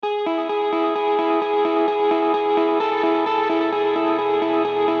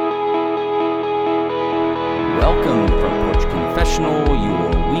Devotional, your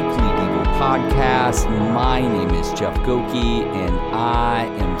weekly Eagle podcast. My name is Jeff Goki, and I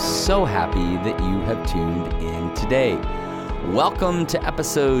am so happy that you have tuned in today. Welcome to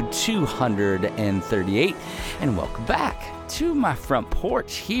episode 238, and welcome back to my front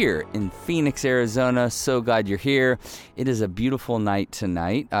porch here in Phoenix, Arizona. So glad you're here. It is a beautiful night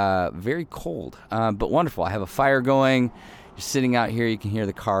tonight. Very cold, but wonderful. I have a fire going. You're sitting out here. You can hear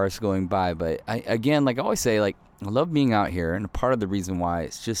the cars going by. But again, like I always say, I love being out here. And part of the reason why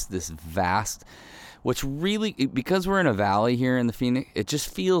it's just this vast, which really, because we're in a valley here in the Phoenix, it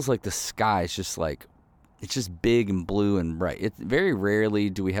just feels like the sky is just like, it's just big and blue and bright. Very rarely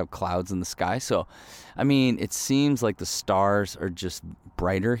do we have clouds in the sky. So, I mean, it seems like the stars are just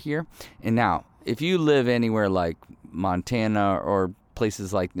brighter here. And now, if you live anywhere like Montana or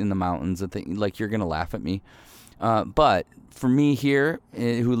places like in the mountains, like you're going to laugh at me. But for me here,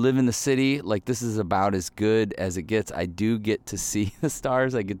 who live in the city, like this is about as good as it gets. I do get to see the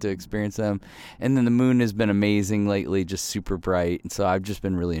stars. I get to experience them. And then the moon has been amazing lately, just super bright. And so I've just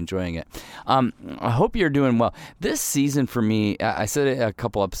been really enjoying it. I hope you're doing well. This season for me, I said it a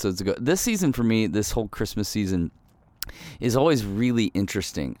couple episodes ago, this season for me, this whole Christmas season is always really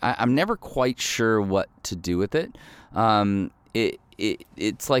interesting. I'm never quite sure what to do with it.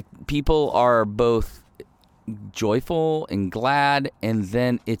 It's like people are both joyful and glad, and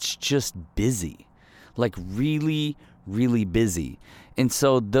then it's just busy, like really, really busy. And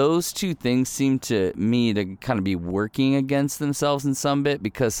so those two things seem to me to kind of be working against themselves in some bit,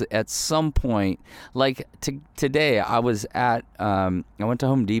 because at some point, like today, I was at, I went to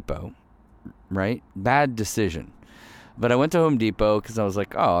Home Depot, right? Bad decision. But I went to Home Depot because I was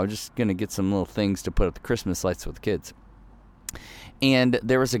like, I'm just going to get some little things to put up the Christmas lights with the kids. And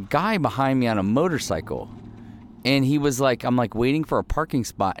there was a guy behind me on a motorcycle. And he was like, I'm like waiting for a parking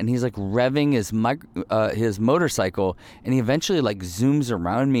spot, and he's like revving his motorcycle, and he eventually like zooms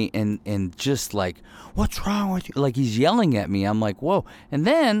around me and just like, what's wrong with you? Like he's yelling at me. I'm like, whoa. And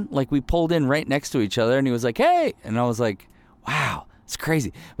then like we pulled in right next to each other, and he was like, hey. And I was like, wow, it's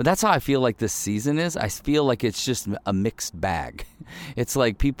crazy. But that's how I feel like this season is. I feel like it's just a mixed bag. It's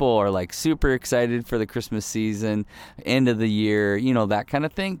like people are like super excited for the Christmas season, end of the year, that kind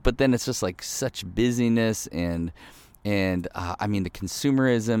of thing. But then it's just like such busyness and I mean, the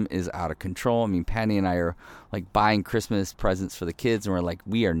consumerism is out of control. I mean, Patty and I are like buying Christmas presents for the kids, and we're like,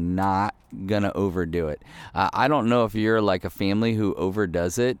 we are not going to overdo it. I don't know if you're like a family who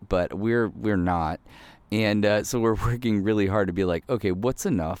overdoes it, but we're not. And so we're working really hard to be like, okay, what's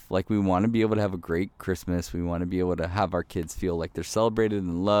enough? Like, we want to be able to have a great Christmas. We want to be able to have our kids feel like they're celebrated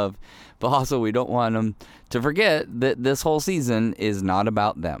and loved. But also, we don't want them to forget that this whole season is not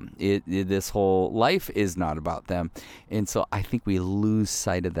about them. This whole life is not about them. And so I think we lose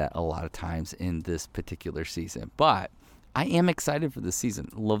sight of that a lot of times in this particular season. But I am excited for this season.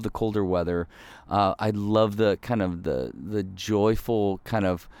 Love the colder weather. I love the kind of the joyful kind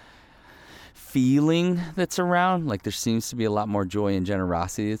of feeling that's around. Like there seems to be a lot more joy and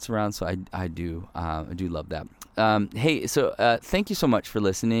generosity that's around. So I do love that. Hey, so thank you so much for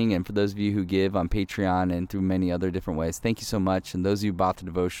listening, and for those of you who give on Patreon and through many other different ways, thank you so much. And those of you who bought the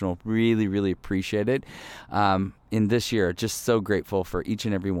devotional, really, really appreciate it. In this year, just so grateful for each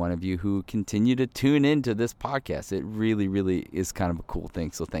and every one of you who continue to tune into this podcast. It really, really is kind of a cool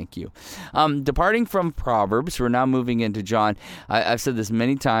thing. So thank you. Departing from Proverbs, we're now moving into John. I've said this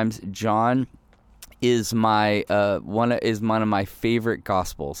many times. John is my one of my favorite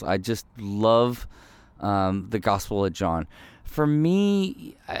gospels. I just love the Gospel of John. For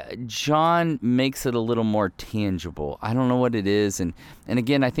me, John makes it a little more tangible. I don't know what it is, and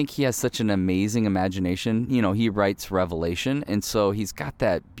again, I think he has such an amazing imagination. He writes Revelation, and so he's got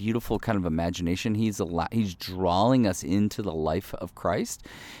that beautiful kind of imagination. He's drawing us into the life of Christ,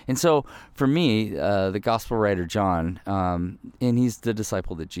 and so for me, the Gospel writer John, and he's the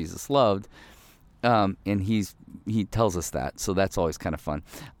disciple that Jesus loved. And he tells us that, so that's always kind of fun.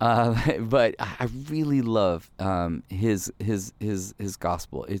 But I really love his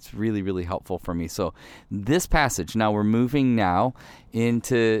gospel. It's really, really helpful for me. So this passage, now we're moving now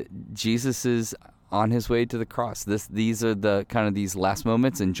into Jesus's on his way to the cross. These are the kind of these last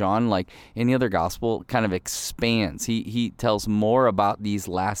moments, and John, like any other gospel, kind of expands. He tells more about these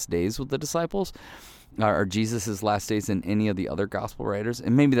last days with the disciples, or Jesus' last days, than any of the other gospel writers.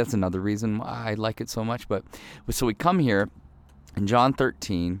 And maybe that's another reason why I like it so much. But so we come here in John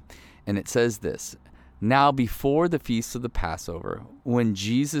 13, and it says this: Now before the feast of the Passover, when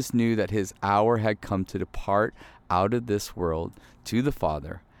Jesus knew that his hour had come to depart out of this world to the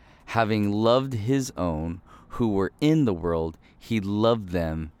Father, having loved his own who were in the world, he loved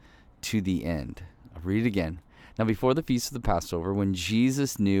them to the end. I'll read it again. Now, before the feast of the Passover, when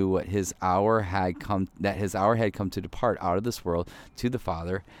Jesus knew what his hour had come, that his hour had come to depart out of this world to the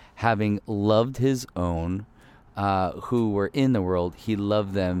Father, having loved his own who were in the world, he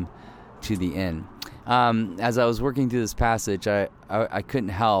loved them to the end. As I was working through this passage, I couldn't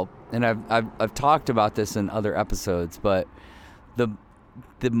help, and I've talked about this in other episodes, but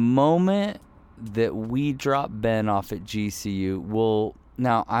the moment that we dropped Ben off at GCU,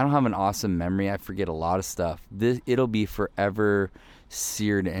 now I don't have an awesome memory. I forget a lot of stuff. It'll be forever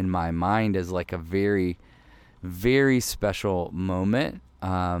seared in my mind as like a very, very special moment.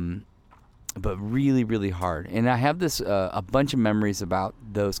 But really, really hard. And I have this a bunch of memories about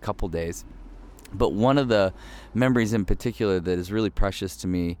those couple days. But one of the memories in particular that is really precious to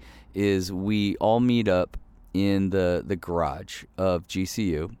me is we all meet up in the garage of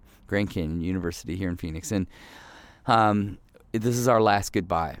GCU, Grand Canyon University here in Phoenix. And this is our last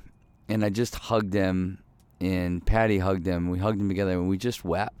goodbye. And I just hugged him, and Patty hugged him. We hugged him together, and we just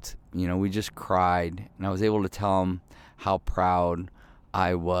wept. We just cried. And I was able to tell him how proud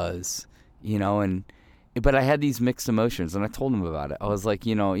I was. But I had these mixed emotions, and I told him about it. I was like,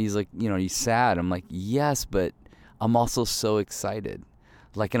 he's like, he's sad. I'm like, yes, but I'm also so excited,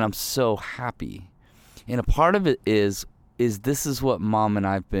 and I'm so happy. And a part of it is this is what Mom and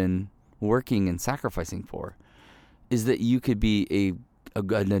I've been working and sacrificing for, is that you could be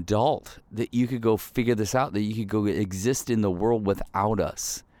an adult, that you could go figure this out, that you could go exist in the world without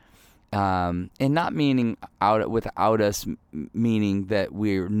us. And not meaning without us, meaning that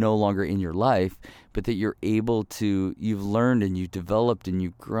we're no longer in your life, but that you're able to, you've learned and you've developed and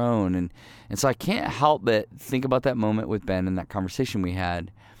you've grown. And so I can't help but think about that moment with Ben and that conversation we had,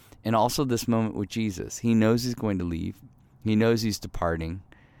 and also this moment with Jesus. He knows he's going to leave. He knows he's departing,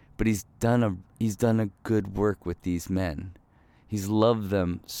 but he's done a good work with these men. He's loved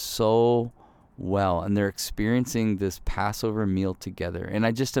them so well, and they're experiencing this Passover meal together. And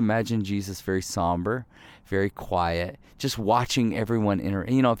I just imagine Jesus very somber, very quiet, just watching everyone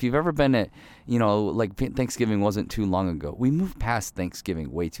if you've ever been at, Thanksgiving wasn't too long ago. We moved past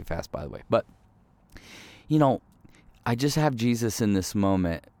Thanksgiving way too fast, by the way. But, I just have Jesus in this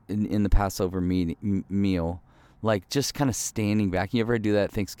moment in the Passover meal, just kind of standing back. You ever do that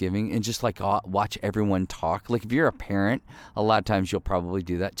at Thanksgiving and just watch everyone talk? If you're a parent, a lot of times you'll probably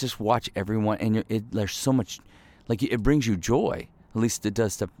do that. Just watch everyone, and there's so much, it brings you joy. At least it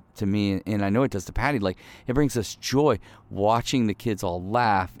does to me, and I know it does to Patty. It brings us joy watching the kids all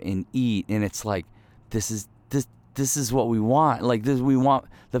laugh and eat, and it's this is what we want. We want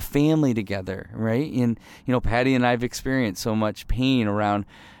the family together, right? And Patty and I have experienced so much pain around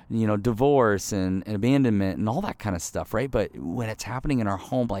divorce and abandonment and all that kind of stuff, right? But when it's happening in our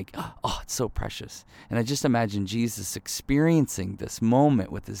home, it's so precious. And I just imagine Jesus experiencing this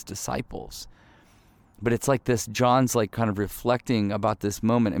moment with his disciples. But it's this, John's kind of reflecting about this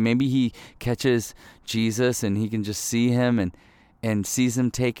moment, and maybe he catches Jesus and he can just see him and sees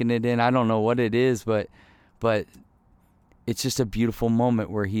him taking it in. I don't know what it is, but it's just a beautiful moment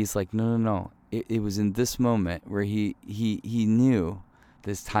where he's like, no. It was in this moment where he knew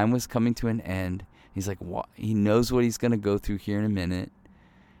this time was coming to an end. He's like, what? He knows what he's going to go through here in a minute.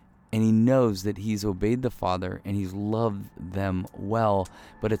 And he knows that he's obeyed the Father and he's loved them well.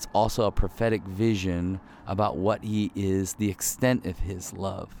 But it's also a prophetic vision about what he is, the extent of his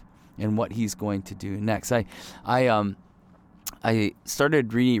love, and what he's going to do next. I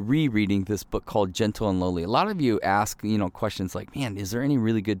started rereading this book called Gentle and Lowly. A lot of you ask, questions like, man, is there any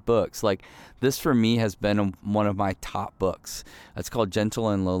really good books? This for me has been one of my top books. It's called Gentle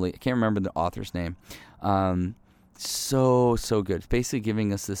and Lowly. I can't remember the author's name. So good. It's basically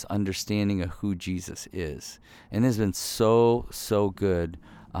giving us this understanding of who Jesus is. And it has been so good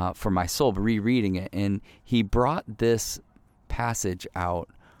for my soul, rereading it. And he brought this passage out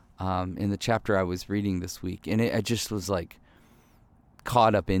in the chapter I was reading this week. And I just was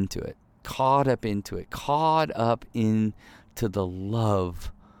caught up into the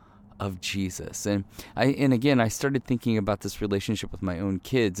love of Jesus. And again, I started thinking about this relationship with my own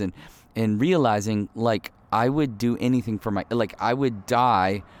kids and realizing I would do anything for I would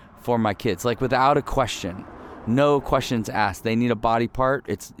die for my kids, without a question, no questions asked. They need a body part,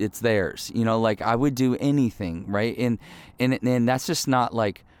 it's theirs. I would do anything, right? And that's just not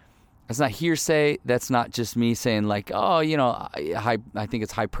that's not hearsay. That's not just me saying I think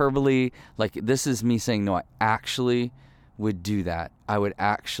it's hyperbole. This is me saying, no, I actually would do that. I would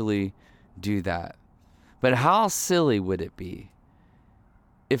actually do that. But how silly would it be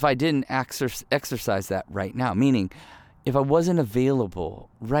if I didn't exercise that right now? Meaning, if I wasn't available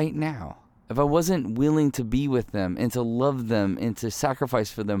right now, if I wasn't willing to be with them and to love them and to sacrifice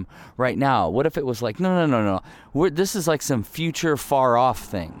for them right now? What if it was like, no. This is like some future far off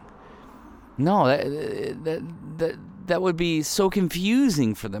thing. No, that would be so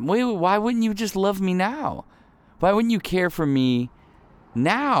confusing for them. Wait, why wouldn't you just love me now? Why wouldn't you care for me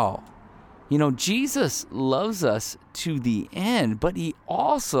now? Jesus loves us to the end, but he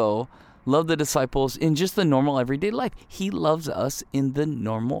also loved the disciples in just the normal everyday life. He loves us in the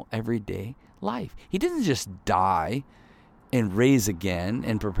normal everyday life. He didn't just die and raise again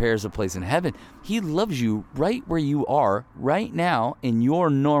and prepares a place in heaven. He loves you right where you are right now in your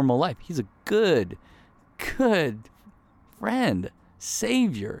normal life. He's a good friend,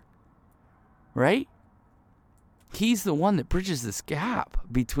 Savior, right? He's the one that bridges this gap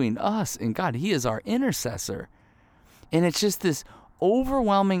between us and God. He is our intercessor. And it's just this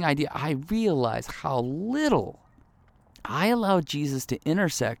overwhelming idea. I realize how little I allow Jesus to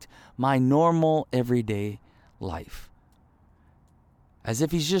intersect my normal everyday life. As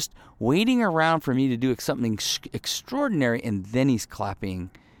if he's just waiting around for me to do something extraordinary, and then he's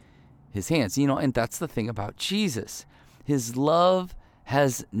clapping his hands. And that's the thing about Jesus. His love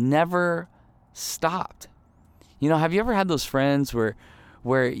has never stopped. Have you ever had those friends where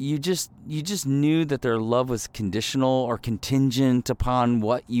you just knew that their love was conditional or contingent upon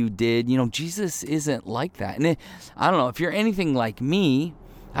what you did? Jesus isn't like that. And I don't know, if you're anything like me,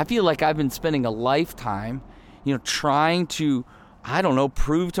 I feel like I've been spending a lifetime, trying to,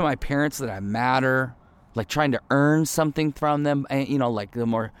 prove to my parents that I matter, like trying to earn something from them. And,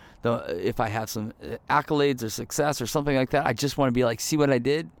 if I have some accolades or success or something like that, I just want to be like, see what I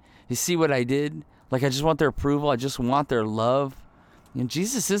did? You see what I did? Like, I just want their approval. I just want their love.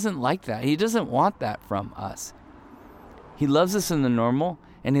 Jesus isn't like that. He doesn't want that from us. He loves us in the normal,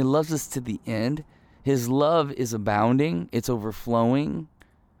 and he loves us to the end. His love is abounding. It's overflowing.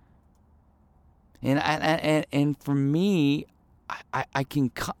 And for me, I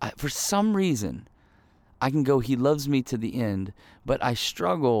can, for some reason, I can go, he loves me to the end, but I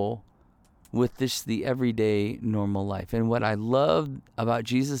struggle with the everyday normal life. And what I love about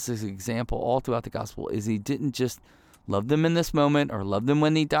Jesus' example all throughout the gospel is he didn't just love them in this moment or love them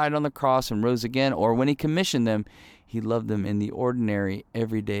when he died on the cross and rose again or when he commissioned them. He loved them in the ordinary,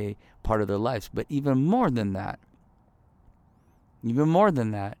 everyday part of their lives. But even more than that,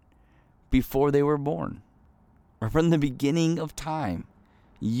 before they were born, or from the beginning of time,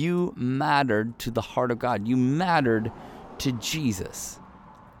 you mattered to the heart of God. You mattered to Jesus.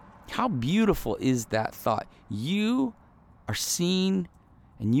 How beautiful is that thought? You are seen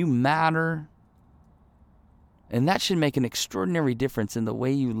and you matter. And that should make an extraordinary difference in the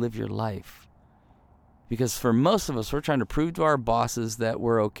way you live your life. Because for most of us, we're trying to prove to our bosses that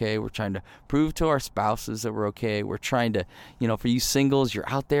we're okay. We're trying to prove to our spouses that we're okay. We're trying to, for you singles, you're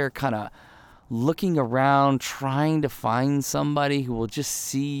out there kind of looking around, trying to find somebody who will just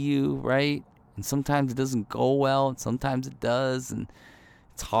see you, right? And sometimes it doesn't go well, and sometimes it does, and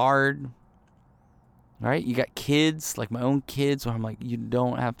it's hard, right? You got kids, like my own kids, where I'm like, you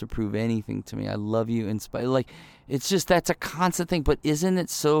don't have to prove anything to me. I love you in spite. Like, it's just, that's a constant thing. But isn't it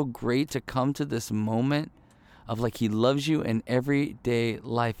so great to come to this moment of like, he loves you in everyday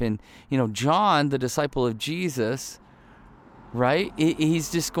life? And, John, the disciple of Jesus, right?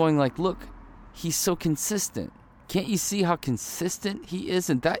 He's just going like, look, he's so consistent. Can't you see how consistent he is?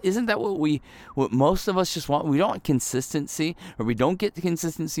 And isn't that what most of us just want? We don't want consistency, or we don't get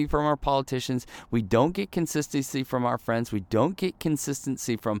consistency from our politicians. We don't get consistency from our friends. We don't get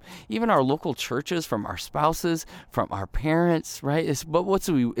consistency from even our local churches, from our spouses, from our parents, right? It's what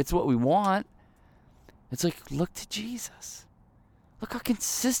we want. It's like, look to Jesus. Look how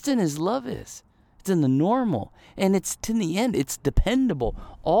consistent his love is. It's in the normal, and it's to the end. It's dependable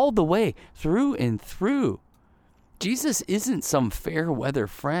all the way through and through. Jesus isn't some fair weather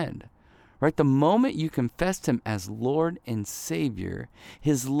friend, right? The moment you confessed him as Lord and Savior,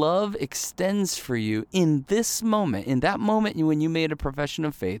 his love extends for you in this moment, in that moment when you made a profession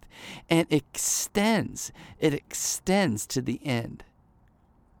of faith, and it extends to the end.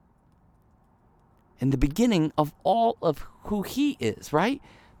 And the beginning of all of who he is, right?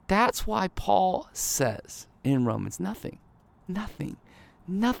 That's why Paul says in Romans, nothing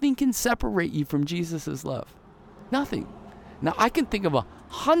can separate you from Jesus' love. Nothing. Now, I can think of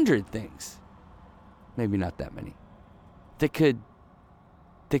 100 things, maybe not that many, that could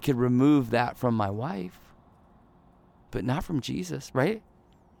remove that from my wife, but not from Jesus, right?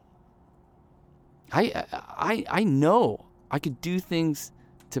 I know I could do things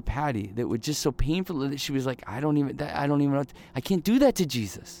to Patty that would just so painful that she was like, I don't even know. I can't do that to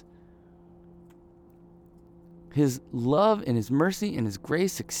Jesus. His love and His mercy and His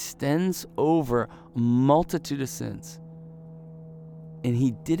grace extends over a multitude of sins. And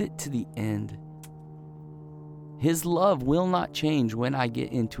He did it to the end. His love will not change when I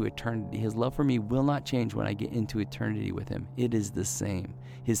get into eternity. His love for me will not change when I get into eternity with Him. It is the same.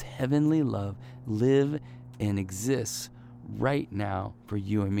 His heavenly love lives and exists right now for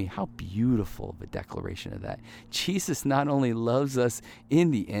you and me. How beautiful of a declaration of that. Jesus not only loves us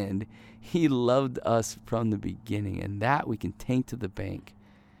in the end, He loved us from the beginning. And that we can take to the bank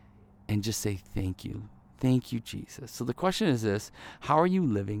and just say, thank you. Thank you, Jesus. So the question is this: how are you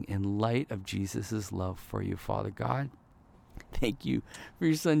living in light of Jesus' love for you, Father God? Thank you for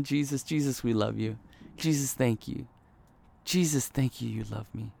your Son, Jesus. Jesus, we love you. Jesus, thank you. Jesus, thank you, you love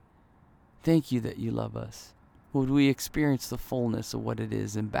me. Thank you that you love us. Would we experience the fullness of what it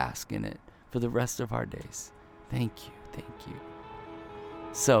is and bask in it for the rest of our days? Thank you, thank you.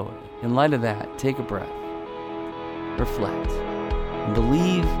 So, in light of that, take a breath, reflect, and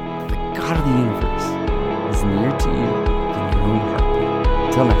believe the God of the universe is near to you in your own heartbeat.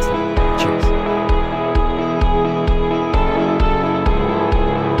 Until next time.